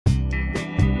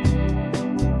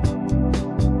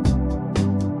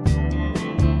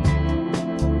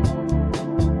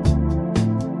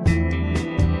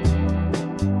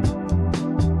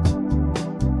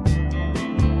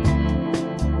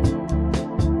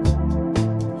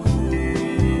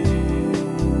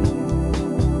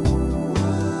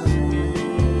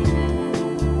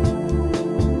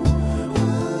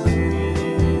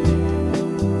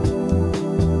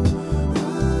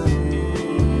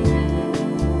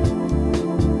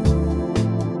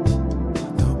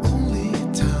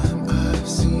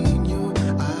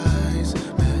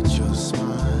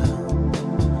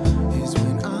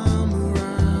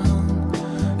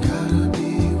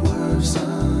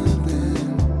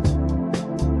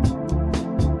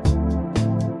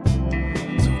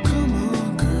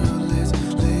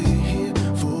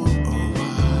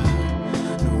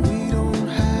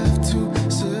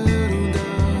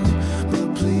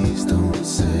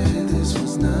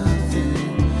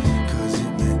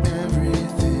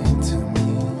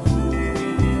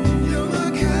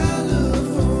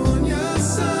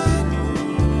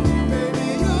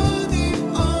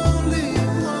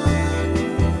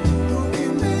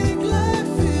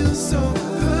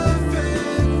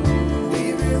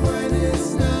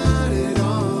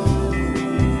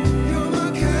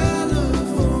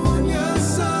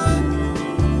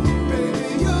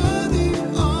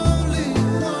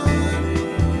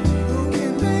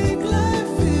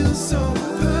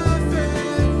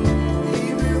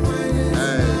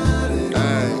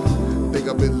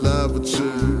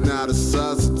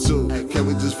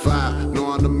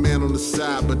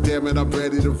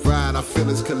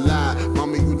feelings collide.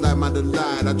 Mama, you like my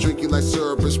delight. I drink you like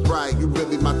syrup and Sprite. You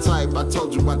really my type. I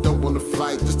told you I don't wanna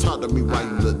fight. Just talk to me while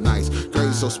you look nice. Girl,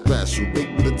 you so special.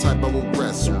 Big be the type I would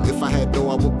wrestle. If I had dough,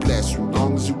 I would bless you.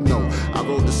 Long as you know, I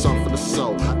wrote this song for the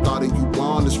soul. Thought of you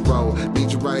on this road.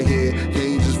 Need you right here. Yeah,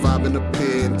 you just vibing the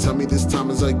pen. Tell me this time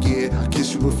is a year. I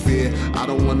kiss you with fear. I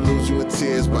don't wanna lose you in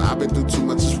tears, but I've been through too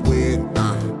much. It's weird.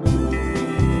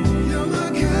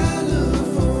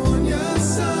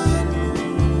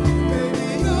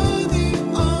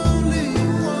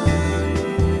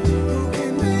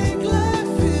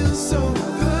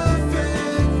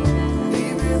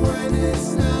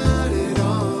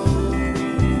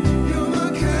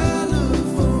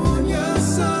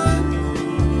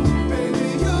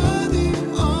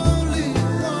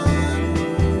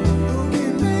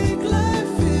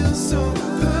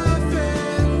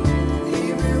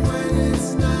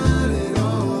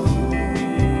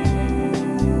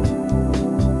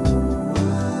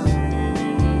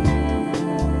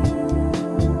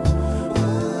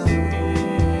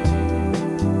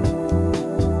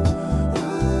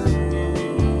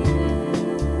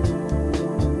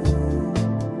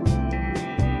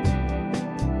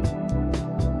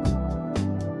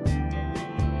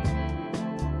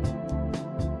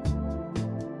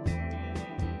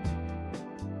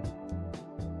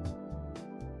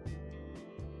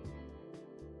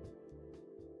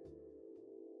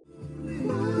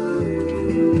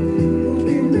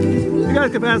 You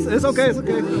guys can pass. It's okay. It's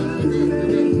okay.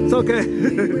 It's okay.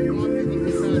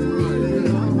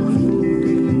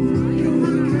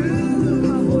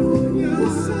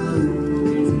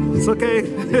 It's okay.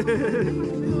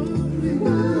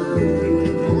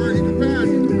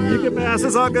 You can pass.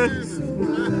 It's all good.